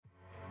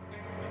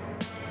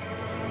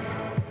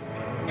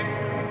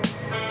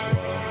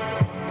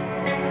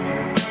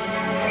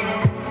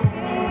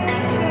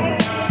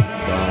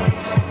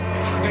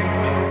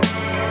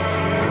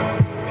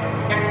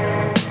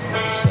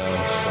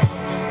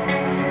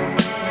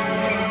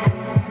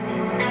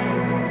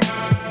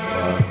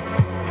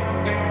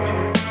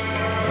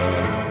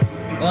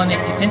and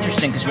it's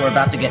interesting because we're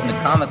about to get into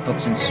comic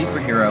books and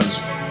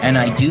superheroes, and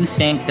I do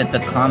think that the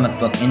comic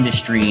book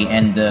industry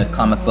and the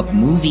comic book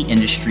movie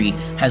industry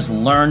has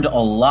learned a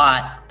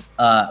lot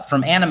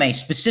from anime,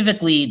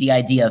 specifically the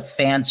idea of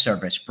fan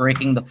service,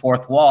 breaking the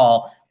fourth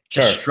wall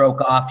to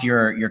stroke off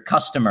your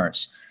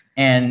customers.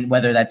 And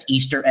whether that's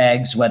Easter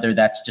eggs, whether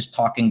that's just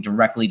talking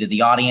directly to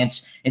the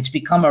audience, it's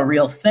become a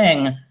real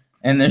thing.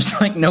 And there's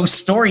like no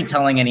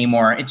storytelling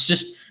anymore. It's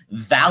just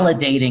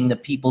validating the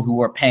people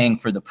who are paying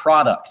for the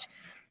product.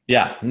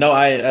 Yeah, no,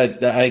 I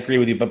agree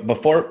with you. But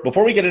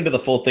before we get into the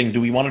full thing, do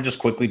we want to just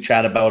quickly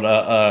chat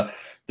about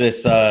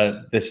this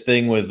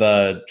thing with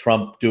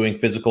Trump doing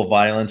physical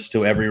violence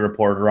to every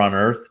reporter on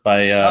Earth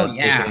by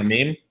posting a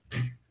meme?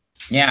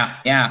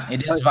 Yeah,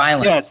 it is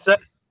violent. So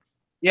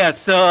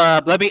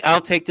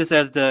I'll take this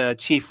as the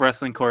chief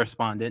wrestling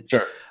correspondent.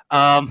 Sure.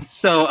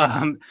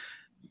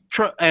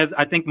 As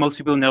I think most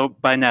people know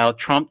by now,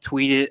 Trump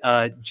tweeted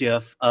a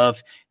GIF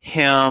of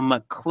him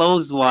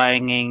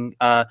clotheslining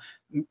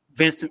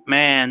Vince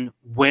McMahon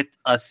with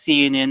a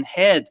CNN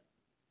head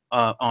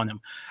on him.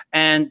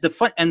 And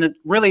the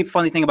really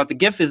funny thing about the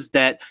GIF is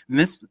that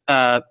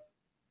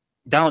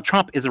Donald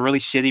Trump is a really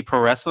shitty pro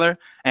wrestler,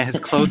 and his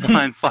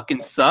clothesline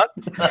fucking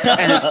sucked.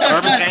 And his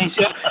garbage,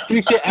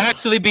 he should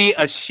actually be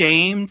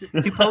ashamed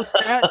to post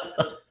that.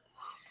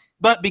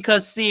 But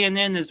because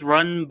CNN is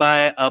run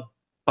by a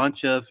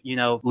bunch of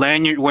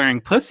lanyard wearing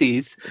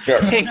pussies,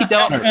 they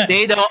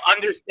don't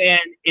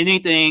understand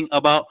anything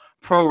about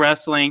pro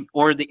wrestling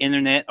or the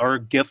internet or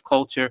GIF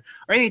culture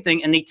or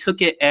anything, and they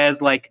took it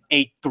as like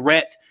a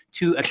threat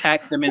to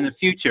attack them in the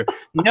future.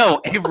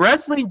 No, a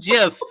wrestling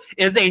GIF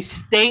is a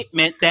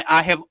statement that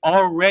I have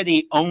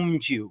already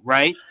owned you,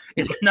 right?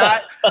 It's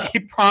not a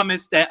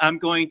promise that I'm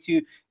going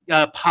to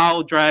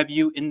pile drive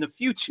you in the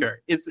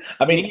future.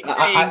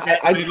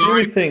 I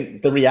truly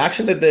think the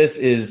reaction to this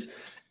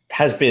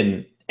has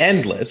been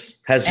endless,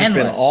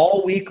 been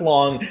all week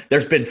long.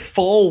 There's been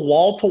full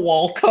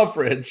wall-to-wall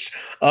coverage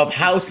of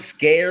how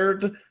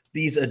scared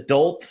these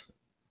adult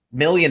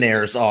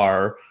millionaires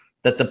are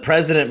that the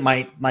president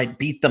might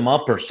beat them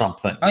up or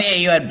something. Oh yeah,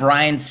 you had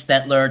Brian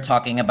Stetler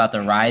talking about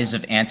the rise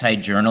of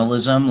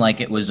anti-journalism like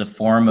it was a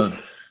form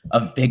of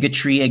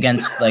bigotry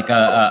against like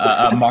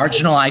a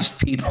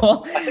marginalized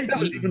people. I think that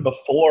was even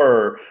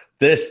before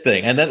this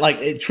thing. And then like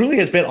it truly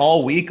has been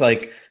all week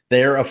like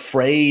they're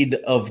afraid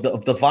of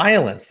the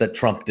violence that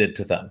Trump did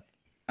to them.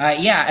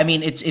 Yeah, I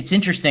mean, it's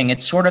interesting.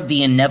 It's sort of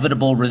the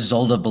inevitable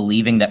result of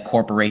believing that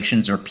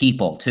corporations are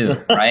people too,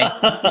 right?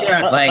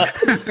 Yeah, like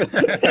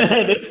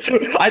it's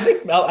true. I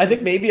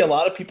think maybe a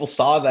lot of people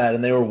saw that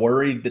and they were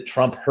worried that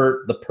Trump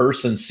hurt the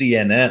person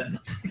CNN.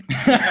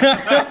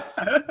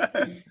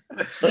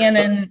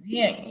 CNN,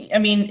 yeah. I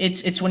mean,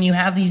 it's when you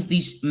have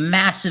these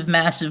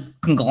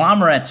massive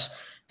conglomerates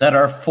that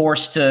are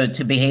forced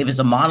to behave as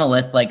a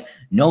monolith, like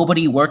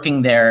nobody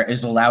working there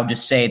is allowed to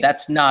say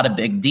that's not a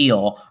big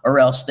deal, or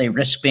else they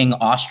risk being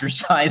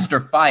ostracized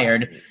or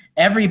fired.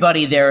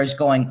 Everybody there is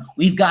going,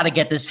 we've got to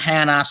get this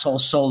asshole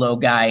Solo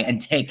guy and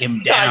take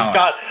him down.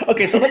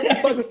 Okay, so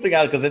let's talk this thing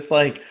out because it's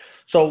like,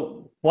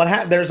 so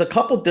there's a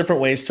couple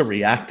different ways to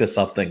react to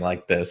something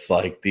like this,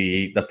 like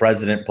the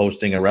president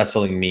posting a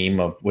wrestling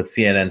meme with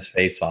CNN's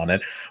face on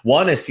it.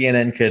 One is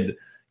CNN could,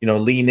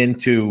 lean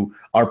into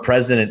our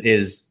president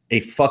is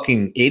a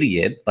fucking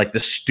idiot, like the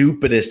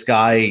stupidest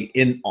guy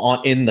in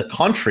the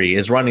country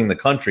is running the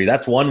country.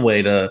 That's one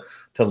way to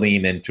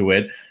lean into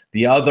it.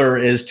 The other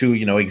is to,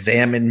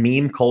 examine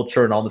meme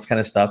culture and all this kind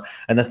of stuff.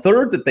 And the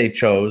third that they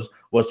chose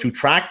was to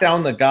track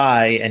down the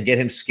guy and get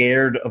him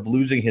scared of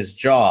losing his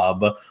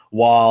job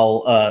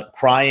while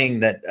crying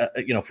that,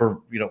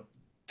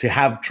 to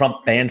have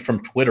Trump banned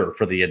from Twitter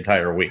for the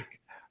entire week.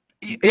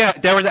 Yeah,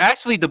 there was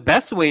actually the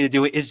best way to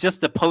do it is just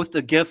to post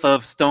a GIF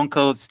of Stone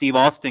Cold Steve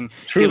Austin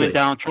giving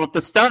Donald Trump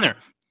the stunner.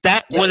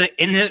 That would have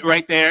ended it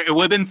right there. It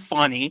would have been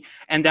funny,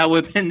 and that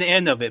would have been the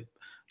end of it.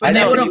 And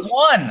they would have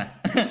won.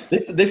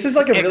 This is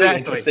like a really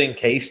interesting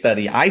case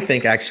study, I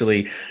think,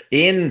 actually,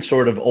 in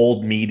sort of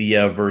old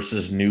media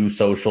versus new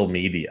social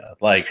media.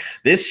 Like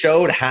this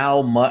showed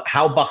how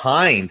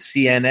behind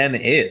CNN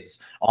is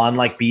on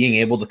like being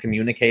able to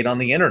communicate on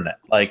the internet.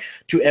 Like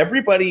to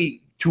everybody.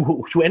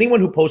 To anyone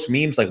who posts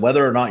memes, like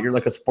whether or not you're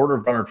like a supporter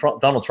of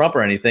Donald Trump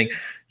or anything,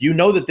 you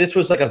know that this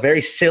was like a very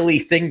silly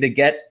thing to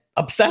get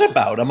upset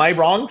about. Am I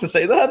wrong to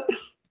say that?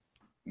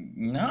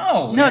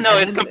 No,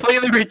 it's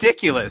completely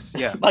ridiculous.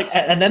 Yeah.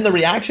 And then the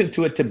reaction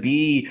to it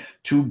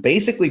to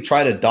basically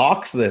try to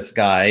dox this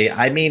guy.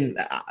 I mean,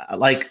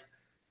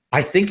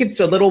 I think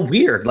it's a little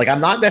weird. Like I'm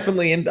not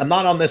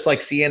on this like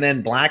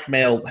CNN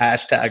blackmail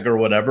hashtag or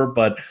whatever,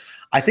 but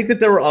I think that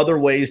there were other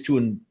ways to,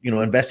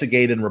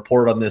 investigate and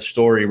report on this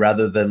story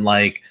rather than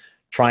like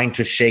trying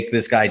to shake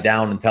this guy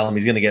down and tell him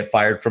he's going to get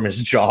fired from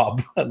his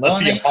job unless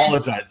he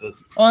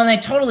apologizes. And they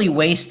totally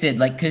wasted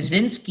like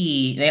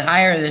Kaczynski. They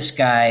hire this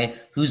guy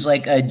who's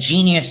like a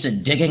genius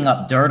at digging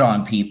up dirt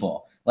on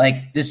people.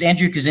 Like this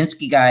Andrew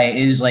Kaczynski guy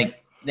is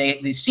like the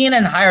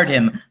CNN hired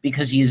him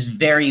because he is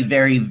very,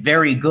 very,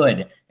 very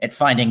good at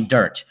finding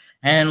dirt.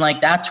 And like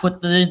that's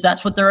what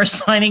they're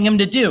assigning him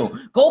to do.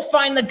 Go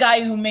find the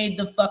guy who made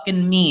the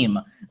fucking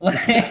meme.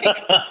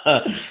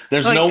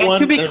 There's Like, no and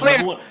one. to be there's clear-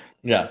 no one-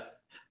 yeah.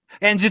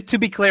 And just to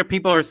be clear,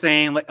 people are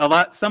saying like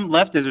some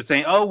leftists are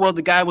saying, "Oh, well,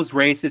 the guy was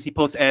racist. He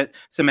posted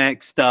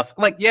anti-Semitic stuff."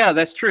 Like, yeah,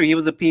 that's true. He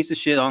was a piece of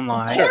shit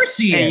online. Of course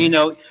he is. And you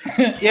know,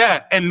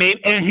 yeah, and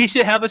he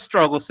should have a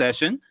struggle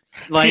session.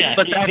 Like, Yeah,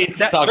 but he that's needs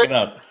to talk it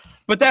up.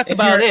 But that's If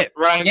about you're- it,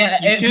 right? Yeah,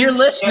 if should- you're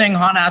listening,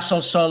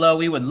 Hanasso Solo,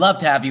 we would love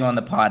to have you on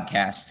the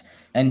podcast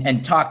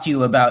and talk to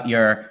you about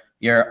your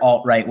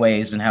alt-right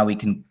ways and how we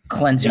can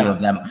cleanse you of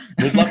them.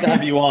 We'd love to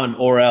have you on,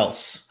 or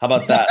else. How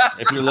about that?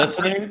 If you're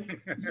listening,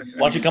 why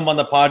don't you come on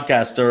the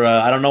podcast, or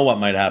I don't know what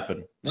might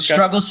happen. The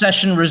struggle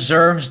session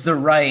reserves the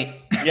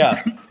right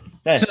Yeah.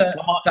 Hey, to come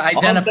on. All I'm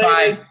identify.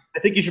 saying is, I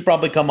think you should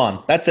probably come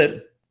on. That's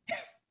it.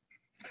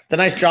 It's a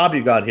nice job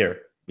you got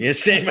here. It's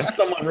a shame if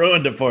someone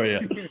ruined it for you.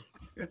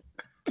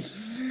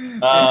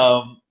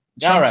 All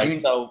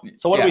right. So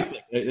what do we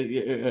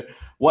think?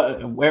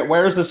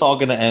 Where is this all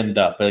going to end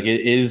up? Like,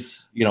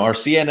 is are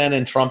CNN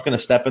and Trump going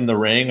to step in the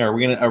ring? Are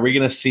we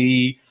going to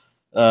see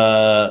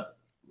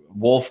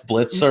Wolf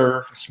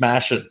Blitzer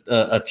smash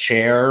a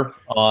chair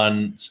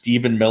on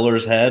Stephen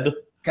Miller's head?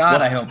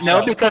 God, I hope so.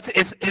 No, because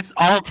it's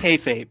all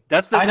kayfabe.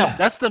 That's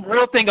the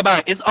real thing about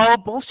it. It's all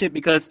bullshit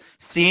because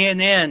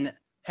CNN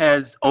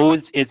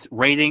owes its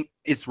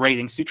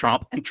ratings to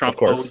Trump, and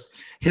Trump owes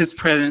his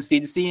presidency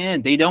to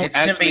CNN. They don't. It's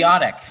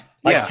symbiotic.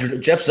 Like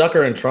Jeff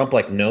Zucker and Trump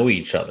know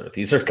each other.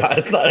 These are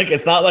guys.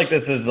 It's not like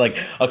this is like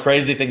a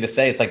crazy thing to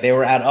say. It's like they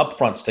were at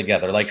upfronts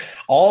together. Like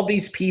all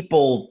these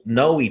people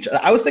know each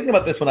other. I was thinking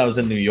about this when I was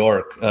in New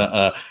York,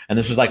 and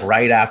this was like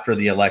right after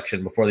the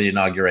election, before the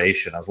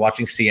inauguration. I was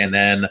watching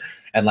CNN,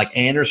 and like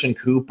Anderson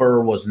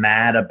Cooper was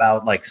mad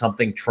about like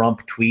something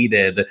Trump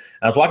tweeted. And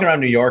I was walking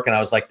around New York, and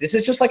I was like, this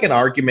is just like an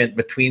argument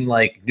between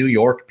like New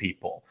York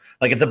people.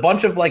 Like it's a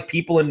bunch of like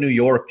people in New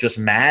York just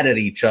mad at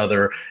each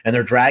other, and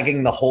they're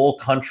dragging the whole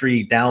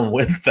country down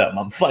with them.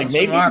 I'm like, That's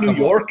maybe remarkable. New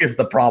York is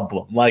the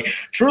problem. Like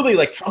truly,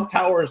 like Trump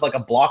Tower is like a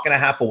block and a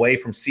half away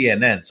from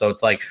CNN. So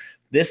it's like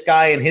this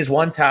guy in his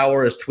one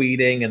tower is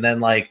tweeting, and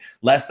then like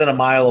less than a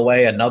mile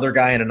away, another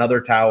guy in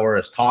another tower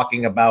is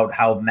talking about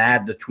how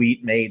mad the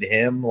tweet made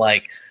him.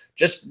 Like,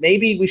 just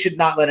maybe we should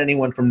not let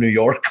anyone from New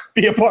York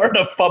be a part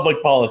of public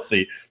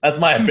policy. That's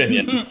my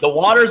opinion. The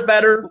water's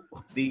better.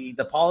 The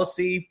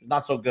policy,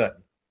 not so good.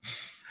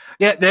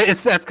 Yeah,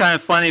 that's kind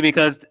of funny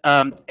because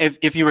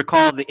if you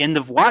recall the end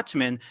of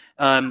Watchmen,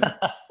 Yeah,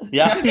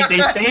 they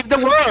saved the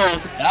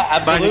world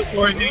yeah, by absolutely.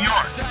 destroying New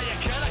York.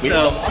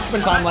 The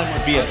Watchmen timeline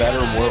would be a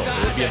better world.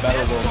 It would be a better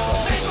world. For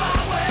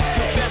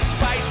us. Fist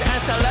fights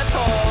and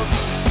stilettos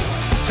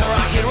to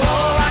rock and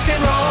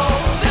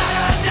roll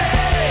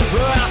Saturday.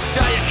 Where else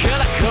are you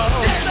gonna go?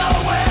 There's no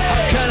way.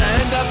 I'm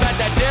gonna end up at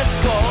that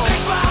disco.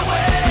 Make my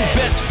way.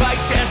 Fist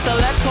fights and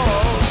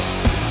stilettos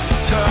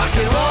to rock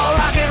and roll to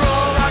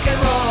rock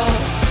and roll.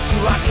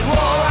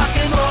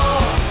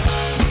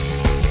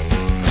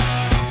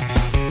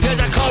 There's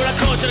a roller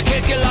coaster, the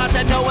kids get lost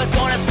and no one's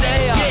gonna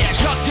stay. Yeah,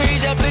 truck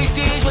trees and bleach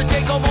with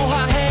Dingo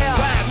Mohawk hair.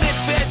 Right,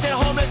 misfits and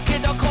homeless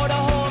kids are called a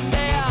home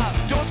there.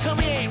 Don't tell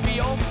me it ain't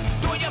real.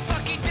 Do your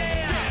fucking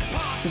dare.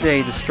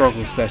 Today, the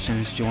Struggle Session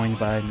is joined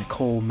by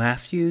Nicole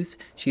Matthews.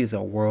 She is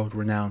a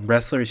world-renowned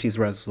wrestler. She's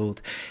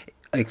wrestled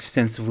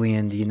extensively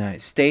in the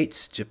United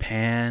States,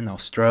 Japan,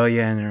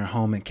 Australia, and her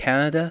home in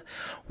Canada,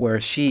 where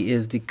she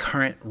is the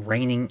current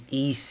reigning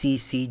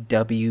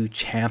ECCW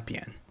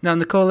champion. Now,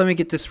 Nicole, let me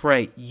get this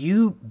right.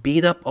 You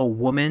beat up a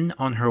woman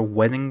on her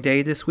wedding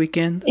day this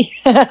weekend?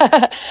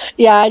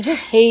 Yeah, I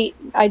just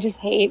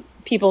hate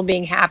people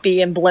being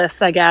happy and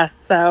bliss, I guess.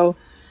 So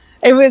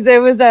it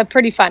was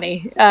pretty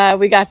funny.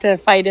 We got to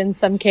fight in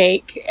some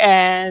cake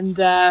and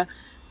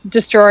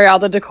destroy all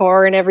the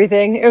decor and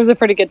everything. It was a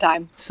pretty good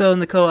time. So,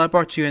 Nicole, I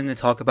brought you in to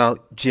talk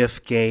about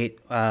GIFgate,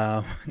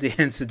 the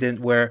incident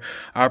where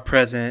our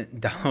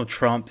president, Donald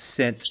Trump,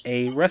 sent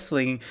a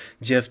wrestling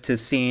GIF to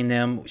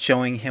CNN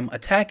showing him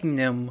attacking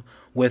them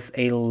with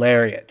a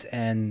lariat,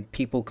 and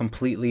people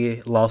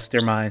completely lost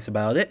their minds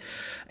about it.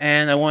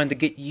 And I wanted to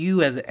get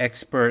you as an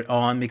expert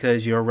on,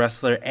 because you're a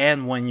wrestler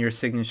and one of your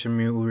signature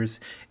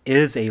moves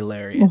is a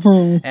lariat.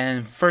 Mm-hmm.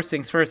 And first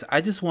things first, I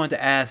just wanted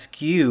to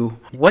ask you,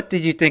 what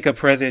did you think of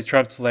President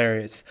Trump's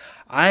lariats?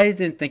 I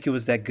didn't think it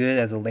was that good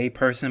as a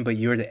layperson, but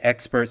you're the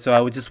expert, so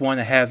I would just want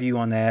to have you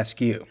on to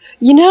ask you.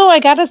 I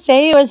gotta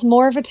say, it was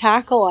more of a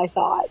tackle, I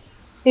thought.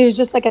 It was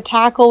just like a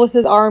tackle with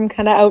his arm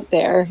kind of out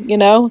there,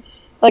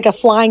 like a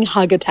flying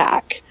hug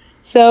attack.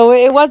 So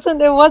it wasn't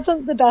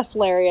the best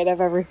lariat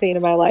I've ever seen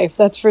in my life,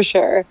 that's for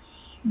sure.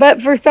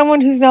 But for someone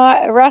who's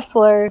not a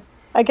wrestler,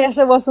 I guess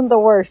it wasn't the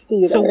worst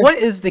either. So what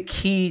is the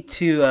key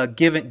to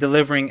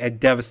delivering a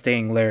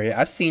devastating lariat?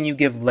 I've seen you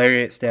give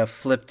lariats that have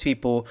flipped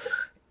people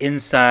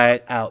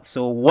inside out.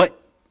 So what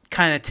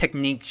kind of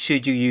technique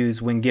should you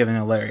use when giving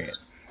a lariat?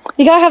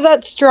 You gotta have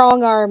that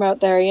strong arm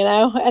out there,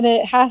 and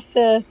it has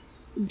to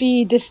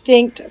be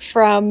distinct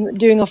from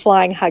doing a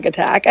flying hug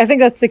attack. I think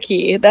that's the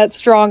key, that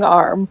strong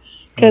arm,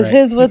 because Right.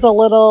 his was a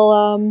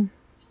little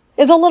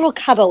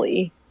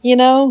cuddly. you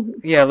know?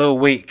 Yeah, a little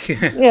weak.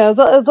 Yeah, it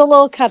was a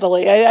little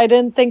cuddly. I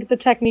didn't think the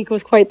technique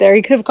was quite there.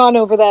 He could have gone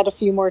over that a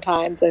few more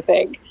times, I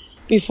think,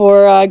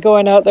 before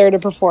going out there to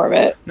perform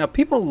it. Now,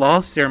 people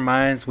lost their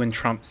minds when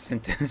Trump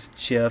sentenced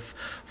Schiff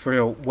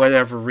for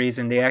whatever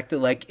reason. They acted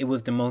like it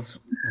was the most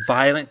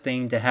violent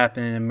thing to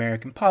happen in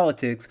American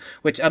politics,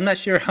 which I'm not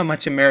sure how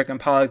much American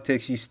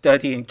politics you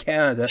study in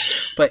Canada,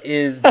 but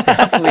is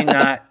definitely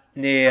not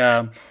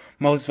the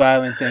most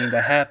violent thing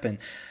to happen.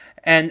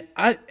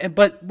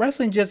 But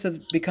wrestling GIFs has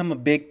become a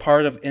big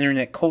part of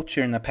internet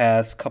culture in the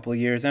past couple of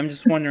years. I'm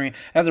just wondering,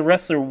 as a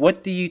wrestler,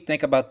 what do you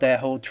think about that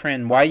whole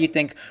trend? Why do you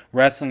think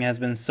wrestling has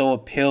been so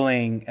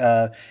appealing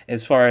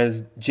as far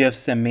as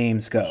GIFs and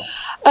memes go?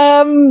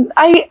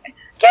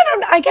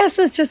 I guess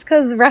it's just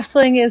because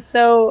wrestling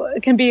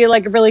can be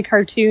like really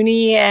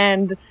cartoony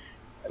and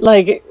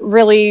like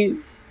really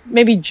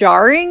maybe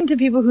jarring to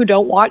people who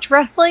don't watch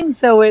wrestling.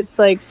 So it's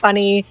like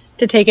funny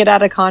to take it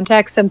out of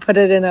context and put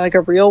it in like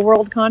a real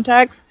world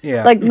context.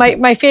 Yeah. Like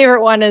my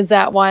favorite one is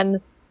that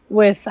one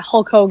with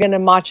Hulk Hogan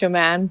and Macho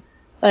Man,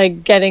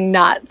 like getting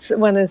nuts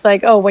when it's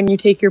like, oh, when you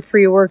take your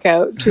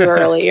pre-workout too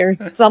early or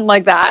something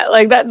like that.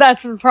 Like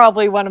that's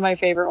probably one of my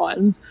favorite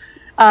ones.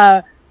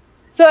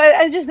 So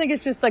I just think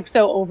it's just like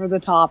so over the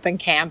top and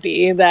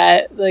campy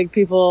that like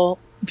people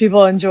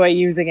enjoy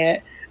using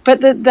it.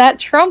 But that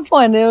Trump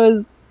one, it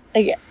was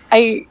like,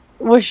 I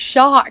was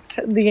shocked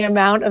the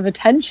amount of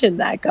attention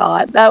that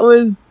got. That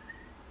was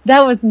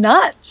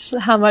nuts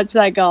how much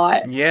that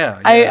got. Yeah.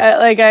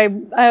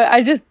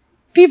 I just,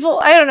 people,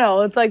 I don't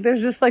know, it's like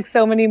there's just like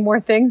so many more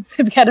things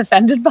to get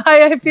offended by,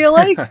 I feel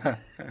like.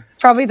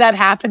 Probably that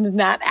happened in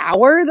that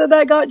hour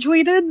that got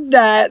tweeted,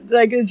 that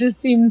like it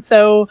just seems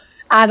so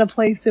out of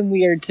place and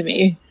weird to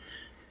me.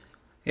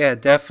 Yeah,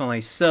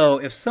 definitely. So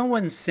if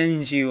someone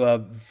sends you a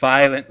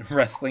violent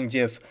wrestling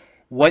GIF,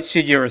 what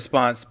should your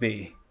response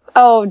be?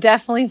 Oh,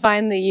 definitely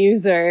find the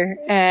user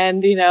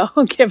and,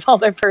 give all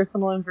their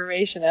personal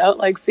information out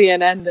like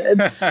CNN did.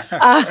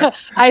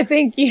 I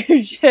think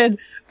you should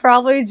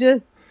probably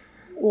just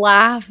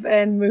laugh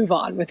and move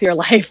on with your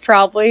life,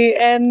 probably.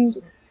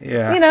 And,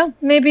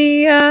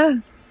 maybe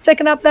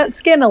thicken up that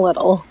skin a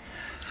little.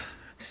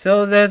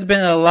 So there's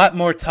been a lot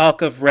more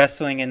talk of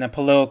wrestling in a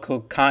political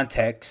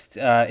context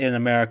in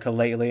America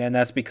lately, and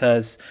that's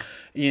because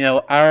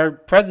our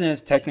president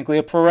is technically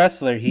a pro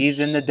wrestler. He's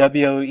in the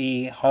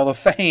WWE Hall of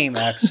Fame,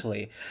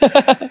 actually.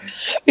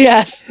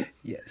 Yes.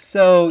 Yeah.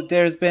 So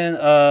there's been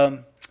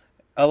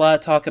a lot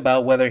of talk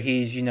about whether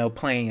he's,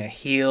 playing a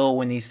heel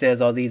when he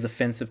says all these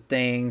offensive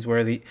things.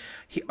 But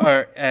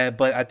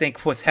I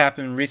think what's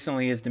happened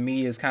recently is the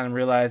media has kind of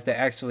realized that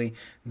actually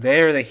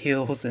they're the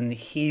heels and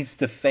he's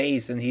the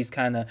face, and he's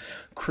kind of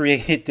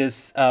created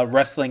this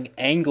wrestling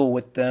angle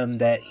with them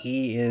that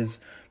he is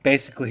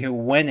basically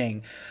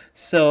winning.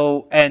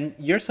 So, and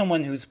you're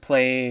someone who's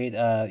played,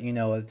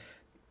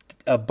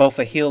 both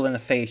a heel and a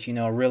face,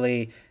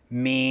 really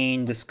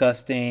mean,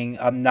 disgusting,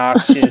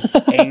 obnoxious,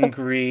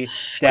 angry,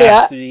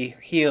 dastardly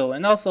heel,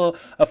 and also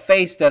a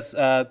face that's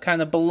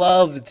kind of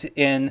beloved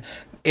in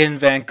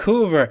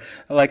Vancouver.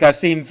 Like, I've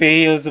seen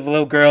videos of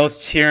little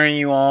girls cheering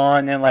you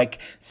on and like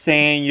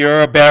saying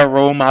you're a better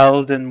role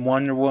model than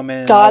Wonder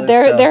Woman. God,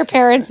 their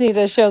parents need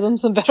to show them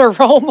some better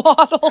role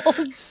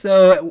models.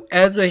 So,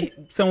 as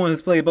someone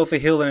who's played both a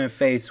heel and a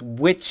face,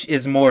 which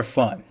is more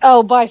fun?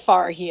 Oh, by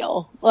far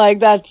heel. Like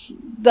that's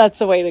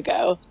the way to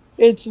go.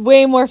 It's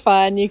way more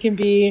fun. You can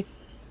be,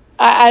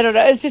 I don't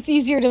know. It's just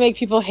easier to make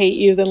people hate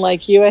you than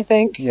like you, I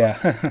think. Yeah.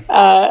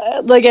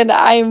 And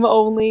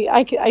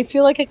I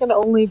feel like I can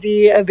only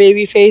be a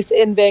baby face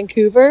in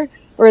Vancouver,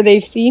 where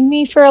they've seen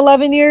me for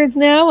 11 years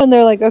now, and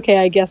they're like, okay,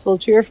 I guess we'll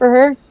cheer for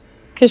her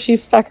because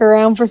she's stuck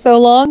around for so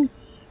long.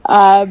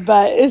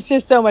 But it's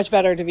just so much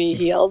better to be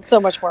healed.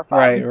 So much more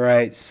fun.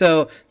 Right.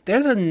 So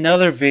there's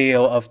another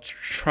video of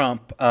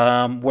Trump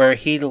where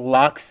he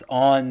locks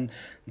on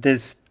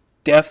this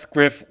death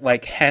grip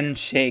like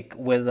handshake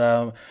with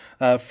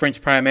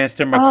French Prime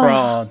Minister Macron.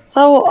 Oh,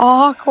 so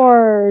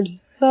awkward.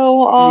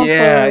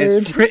 Yeah,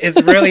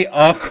 it's really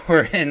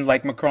awkward, and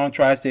like Macron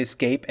tries to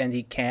escape and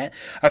he can't.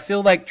 I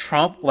feel like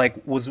Trump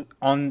like was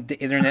on the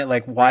internet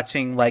like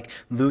watching like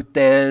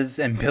Luthez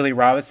and Billy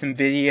Robinson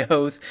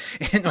videos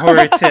in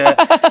order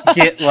to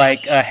get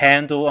like a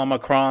handle on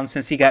Macron,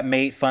 since he got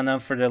made fun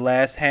of for the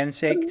last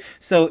handshake.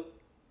 So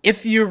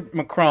if you're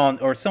Macron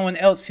or someone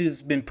else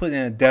who's been put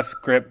in a death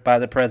grip by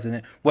the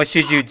president, what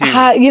should you do?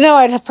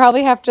 I'd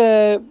probably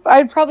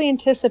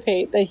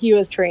anticipate that he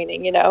was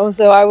training,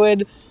 so I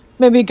would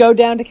maybe go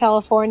down to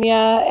California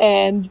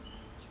and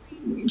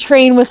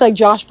train with like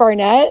Josh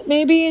Barnett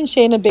maybe and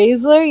Shayna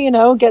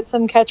Baszler, get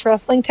some catch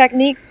wrestling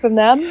techniques from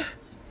them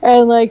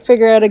and like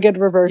figure out a good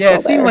reversal. Yeah,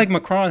 it seemed like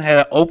Macron had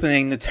an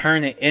opening to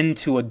turn it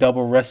into a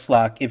double wrist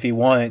lock if he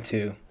wanted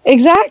to.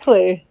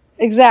 Exactly.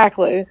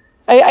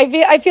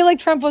 I feel like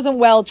Trump wasn't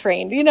well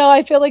trained.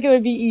 I feel like it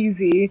would be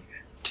easy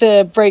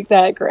to break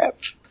that grip.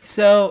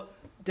 So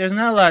there's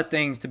not a lot of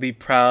things to be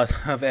proud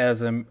of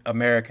as an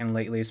American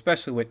lately,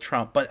 especially with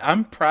Trump. But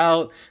I'm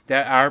proud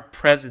that our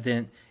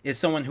president is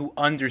someone who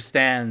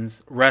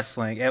understands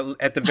wrestling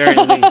at the very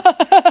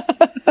least.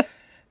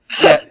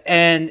 Yeah,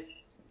 and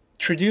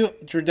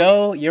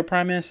Trudeau, your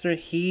prime minister,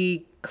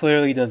 he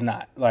clearly does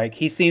not. Like,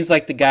 he seems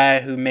like the guy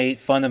who made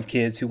fun of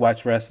kids who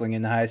watch wrestling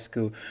in high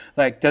school.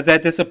 Like, does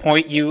that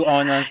disappoint you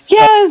on us?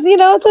 Yes,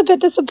 it's a bit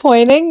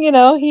disappointing.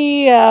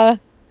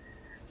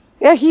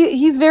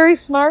 He's very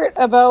smart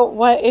about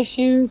what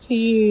issues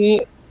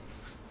he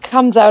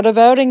comes out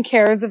about and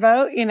cares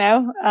about,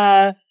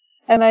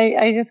 and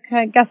I just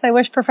guess I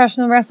wish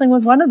professional wrestling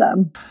was one of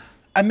them.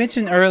 I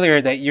mentioned earlier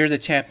that you're the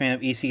champion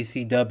of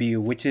ECCW,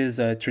 which is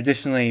a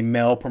traditionally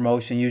male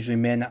promotion. Usually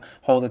men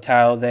hold the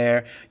title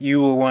there. You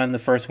were one of the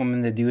first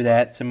women to do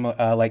that,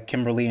 like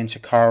Kimberly and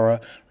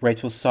Chikara,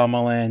 Rachel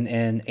Summerlin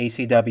in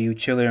ACW,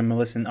 Chiller and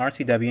Melissa in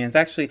RCW. And it's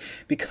actually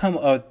become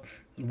a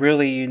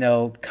really,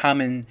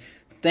 common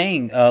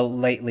thing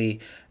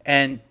lately.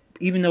 And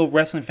even though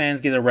wrestling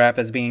fans get a rap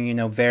as being,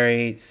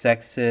 very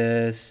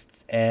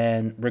sexist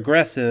and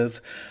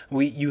regressive,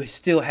 you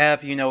still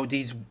have,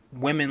 these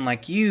women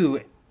like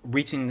you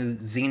reaching the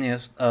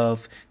zenith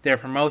of their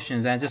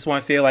promotions. And I just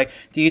want to feel like,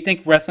 do you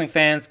think wrestling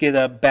fans get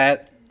a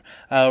bad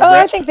rep?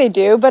 I think they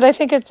do, but I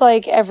think it's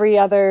like every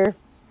other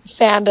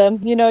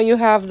fandom. You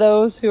have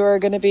those who are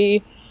going to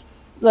be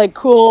like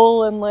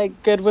cool and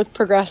like good with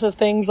progressive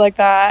things like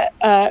that.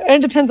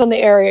 And it depends on the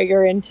area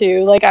you're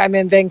into. Like, I'm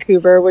in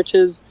Vancouver, which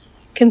is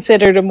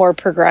considered a more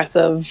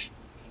progressive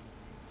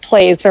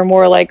place, or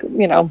more like,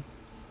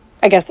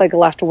 I guess like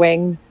left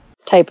wing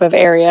type of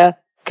area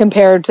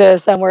compared to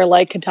somewhere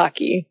like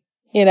Kentucky,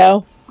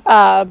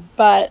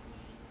 but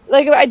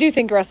like, I do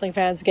think wrestling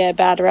fans get a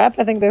bad rep.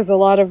 I think there's a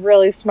lot of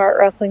really smart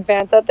wrestling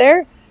fans out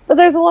there, but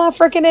there's a lot of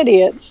freaking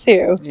idiots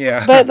too.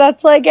 Yeah. But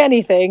that's like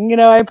anything,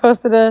 I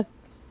posted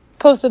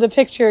a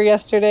picture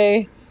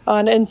yesterday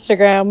on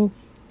Instagram,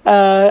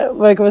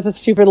 like with a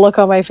stupid look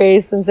on my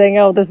face and saying,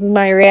 "Oh, this is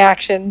my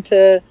reaction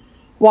to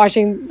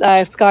watching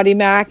Scotty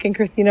Mack and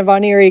Christina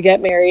Von Eerie get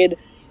married."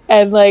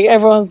 And like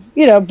everyone,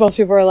 most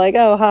people are like,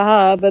 "Oh,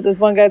 haha," but this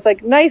one guy's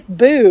like, "Nice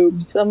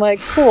boobs." I'm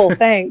like, "Cool,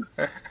 thanks."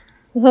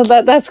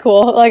 That's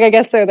cool. Like, I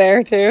guess they're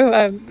there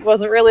too.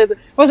 Wasn't really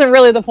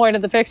the point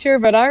of the picture,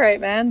 but all right,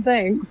 man,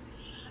 thanks.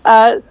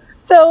 So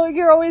it's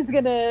always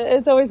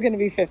gonna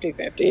be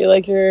 50-50.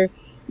 Like,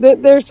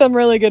 there's some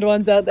really good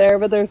ones out there,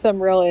 but there's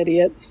some real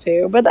idiots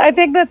too. But I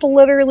think that's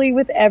literally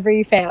with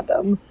every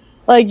fandom.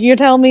 Like, you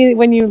tell me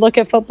when you look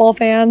at football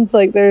fans,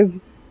 like, there's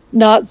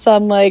not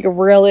some like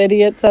real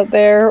idiots out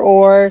there,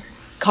 or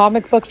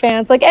comic book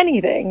fans, like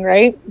anything,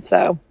 right?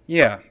 So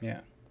yeah.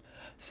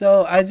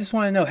 So I just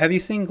want to know, have you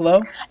seen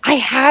Glow? I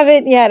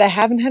haven't yet. I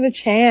haven't had a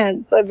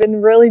chance. I've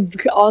been really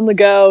on the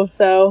go.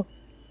 So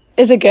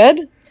is it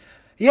good?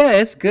 Yeah,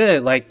 it's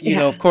good. Like,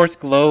 of course,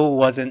 Glow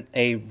wasn't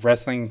a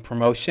wrestling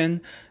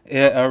promotion,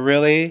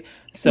 really.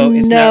 So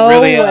it's not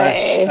really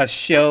a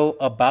show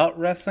about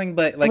wrestling,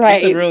 but like,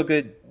 right. It's a real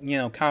good,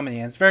 comedy.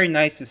 And it's very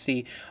nice to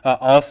see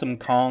Awesome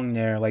Kong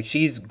there. Like,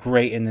 she's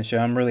great in the show.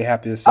 I'm really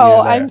happy to see her there.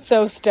 I'm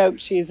so stoked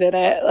she's in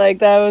it. Like,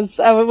 that was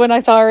when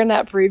I saw her in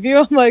that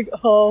preview, I'm like,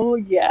 oh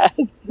yes,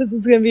 this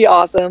is gonna be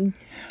awesome.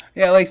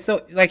 Yeah,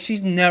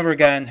 she's never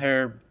gotten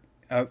her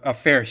a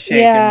fair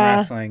shake in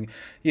wrestling,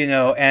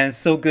 and it's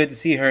so good to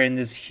see her in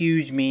this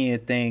huge media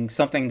thing,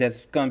 something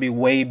that's going to be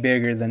way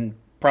bigger than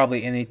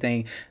probably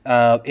anything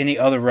any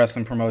other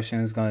wrestling promotion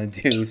is going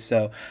to do.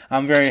 So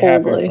I'm very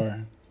happy for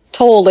her.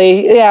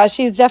 Totally. Yeah,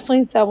 she's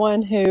definitely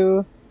someone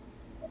who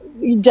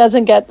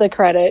doesn't get the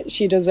credit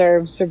she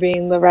deserves for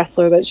being the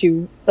wrestler that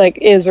she like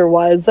is or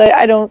was.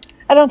 I don't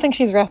think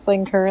she's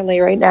wrestling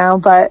currently right now,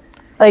 but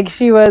like,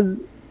 she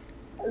was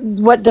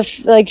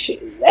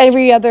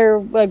every other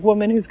like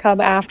woman who's come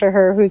after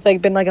her who's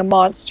like been like a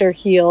monster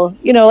heel,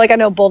 like, I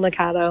know Bull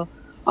Nakano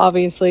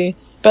obviously,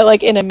 but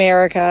like in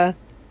America,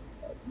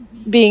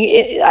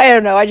 I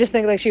don't know, I just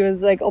think like she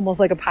was like almost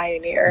like a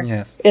pioneer.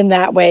 Yes. In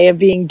that way of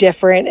being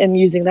different and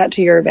using that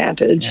to your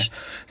advantage. Yeah.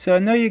 So I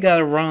know you got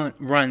to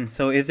run.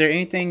 So is there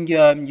anything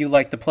you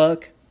like to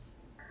plug?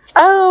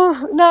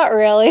 Oh, not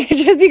really.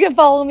 Just, you can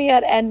follow me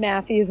at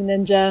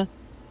nmatthewsninja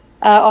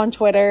on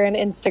Twitter and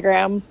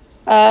Instagram.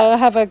 I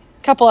have a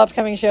couple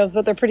upcoming shows,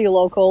 but they're pretty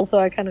local, so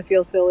I kind of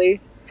feel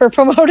silly for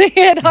promoting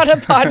it on a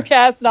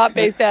podcast not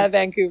based out of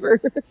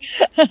Vancouver.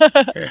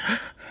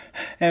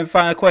 And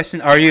final question,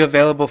 are you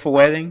available for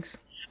weddings?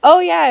 Oh,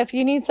 yeah. If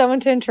you need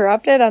someone to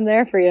interrupt it, I'm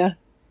there for you.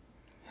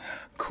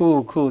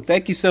 Cool.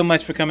 Thank you so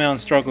much for coming on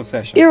Struggle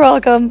Session. You're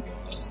welcome.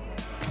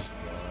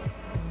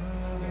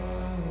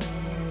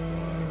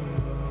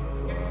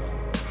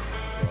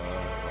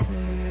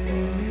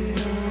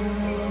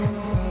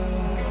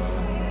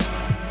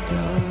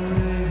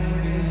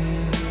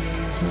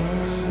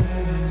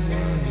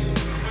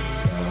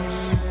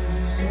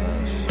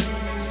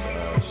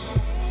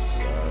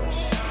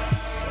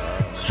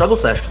 Struggle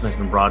Session has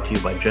been brought to you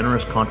by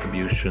generous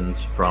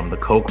contributions from the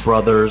Koch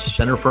brothers,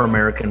 Center for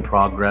American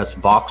Progress,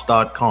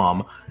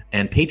 Vox.com,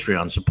 and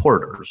Patreon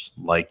supporters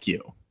like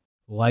you.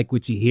 Like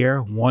what you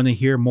hear? Want to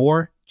hear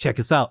more? Check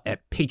us out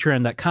at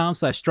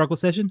patreon.com/struggle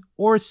session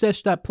or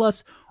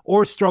sesh.plus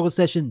or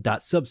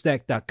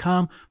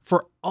strugglesession.substack.com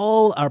for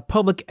all our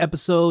public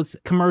episodes,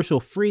 commercial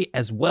free,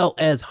 as well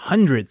as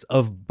hundreds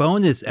of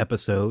bonus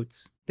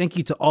episodes. Thank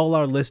you to all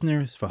our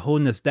listeners for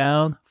holding us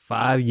down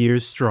 5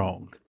 years strong.